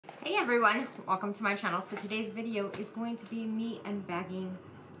Hey everyone, welcome to my channel. So today's video is going to be me unbagging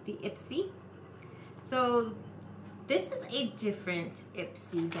the Ipsy. So this is a different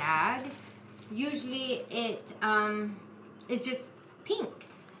Ipsy bag. Usually it is just pink.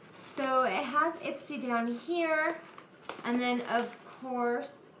 So it has Ipsy down here, and then of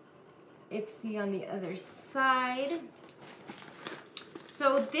course Ipsy on the other side.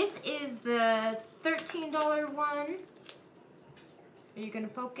 So this is the $13 one. Are you gonna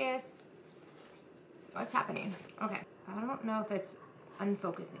focus? What's happening? Okay, I don't know if it's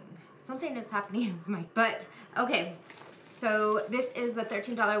unfocusing. Something is happening with my, but okay. So this is the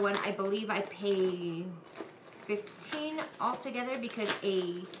 $13 one. I believe I pay $15 altogether because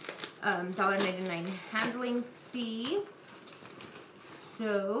a $1.99 handling fee.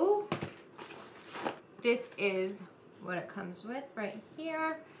 So this is what it comes with right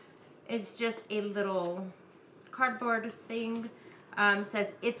here. It's just a little cardboard thing. Says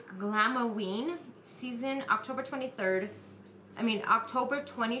it's Glamoween season October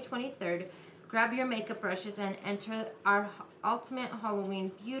 2023. Grab your makeup brushes and enter our ultimate Halloween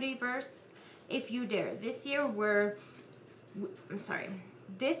beautyverse if you dare. This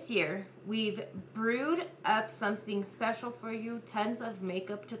year we've brewed up something special for you. Tons of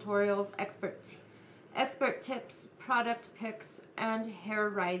makeup tutorials, expert tips, product picks, and hair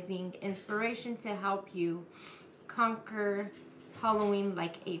rising inspiration to help you conquer Halloween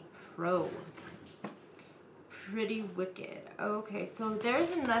like a pro. Pretty wicked. Okay, so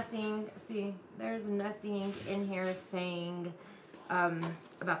there's nothing, see, there's nothing in here saying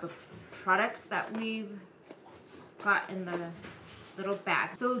about the products that we've got in the little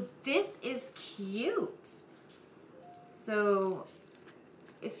bag. So this is cute. So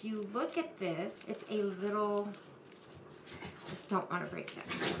if you look at this, it's a little, don't want to break that.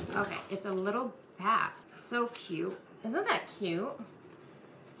 Okay, it's a little bag. So cute. Isn't that cute?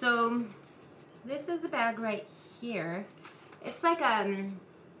 So this is the bag right here. It's like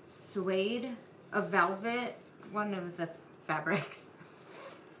suede, a velvet, one of the fabrics.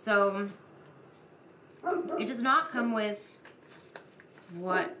 So it does not come with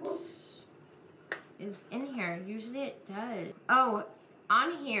what is in here. Usually it does. Oh,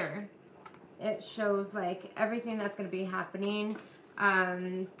 on here it shows like everything that's going to be happening.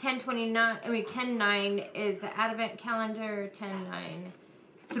 10/9 is the Advent calendar, 10/9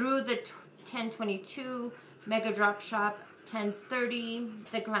 through the 10/22 Mega Drop Shop, 10/30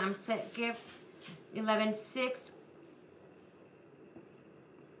 the Glam Set Gifts, 11/6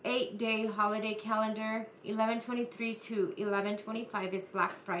 8-day holiday calendar, 11/23 to 11/25 is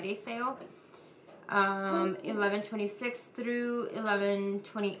Black Friday sale, 11/26 through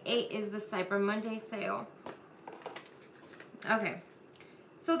 11/28 is the Cyber Monday sale. Okay,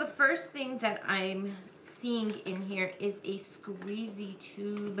 so the first thing that I'm seeing in here is a squeezy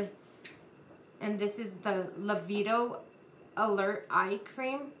tube, and this is the Lavito Alert Eye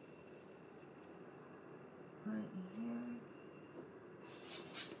Cream. Right here.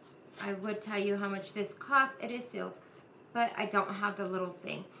 I would tell you how much this costs. It is sealed, but I don't have the little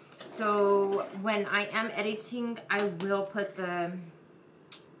thing. So when I am editing, I will put the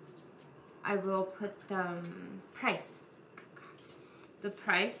price. The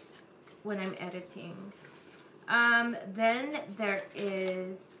price when I'm editing. Then there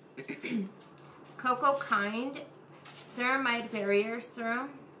is Cocoa Kind Ceramide Barrier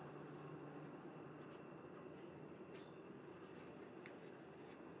Serum.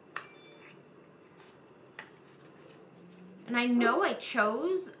 And I know I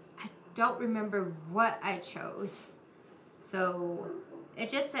don't remember what I chose. So it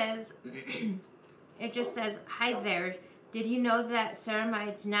just says, hi there. Did you know that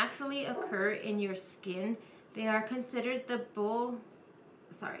ceramides naturally occur in your skin? They are considered the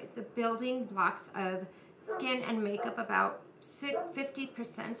building blocks of skin and make up about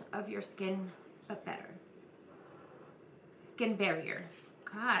 50% of your skin, but better. Skin barrier.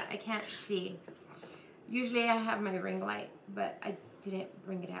 God, I can't see. Usually I have my ring light, but I didn't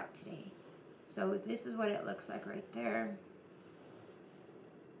bring it out today. So this is what it looks like right there.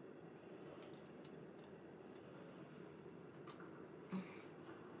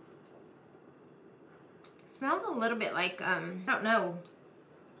 Smells a little bit like, I don't know.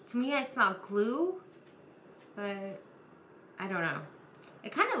 To me, I smell glue, but I don't know.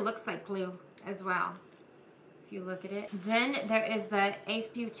 It kind of looks like glue as well, if you look at it. Then there is the Ace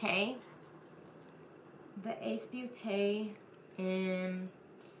Beauté. The Ace Beauté in,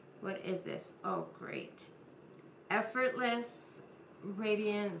 what is this? Oh, great. Effortless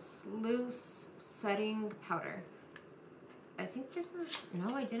Radiance Loose Setting Powder. I think this is,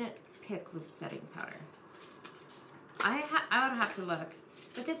 no, I didn't pick loose setting powder. I would have to look.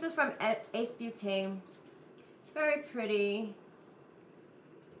 But this is from Ace Beauty. Very pretty.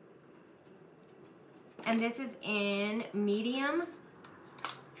 And this is in medium.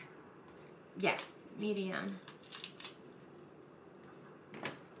 Yeah, medium.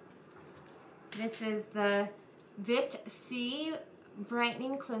 This is the Vit C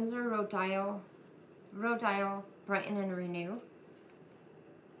Brightening Cleanser Rhodial Brighten and Renew.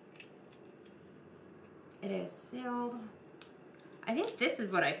 It is sealed. I think this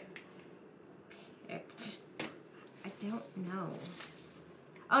is what I picked. I don't know.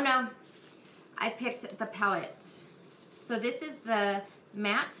 Oh no, I picked the palette. So this is the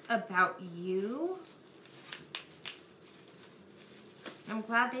Matte About You. I'm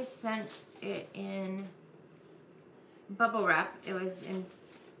glad they sent it in bubble wrap. It was in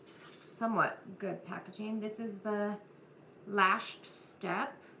somewhat good packaging. This is the Lashed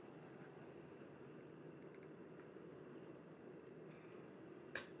Step.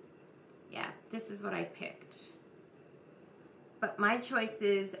 Yeah, this is what I picked. But my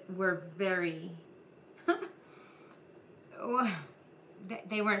choices were very,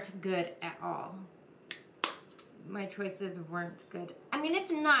 they weren't good at all. My choices weren't good. I mean,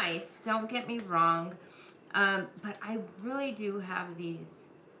 it's nice, don't get me wrong. But I really do have these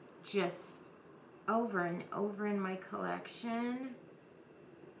just over and over in my collection.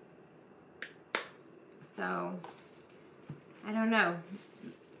 So, I don't know.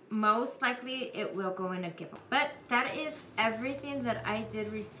 Most likely it will go in a giveaway. But that is everything that I did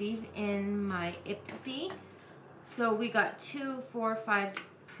receive in my Ipsy. So we got 2, 4, 5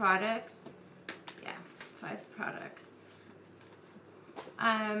 products. Yeah, 5 products.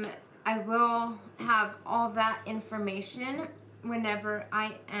 I will have all that information whenever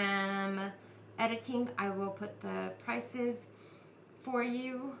I am editing. I will put the prices for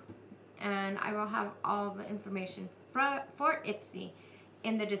you, and I will have all the information for Ipsy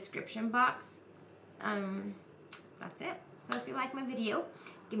in the description box. That's it. So if you like my video,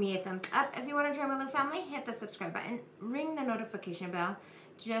 give me a thumbs up. If you want to join my little family, hit the subscribe button, ring the notification bell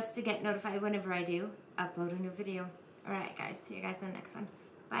just to get notified whenever I do upload a new video. Alright guys, see you guys in the next one.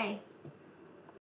 Bye.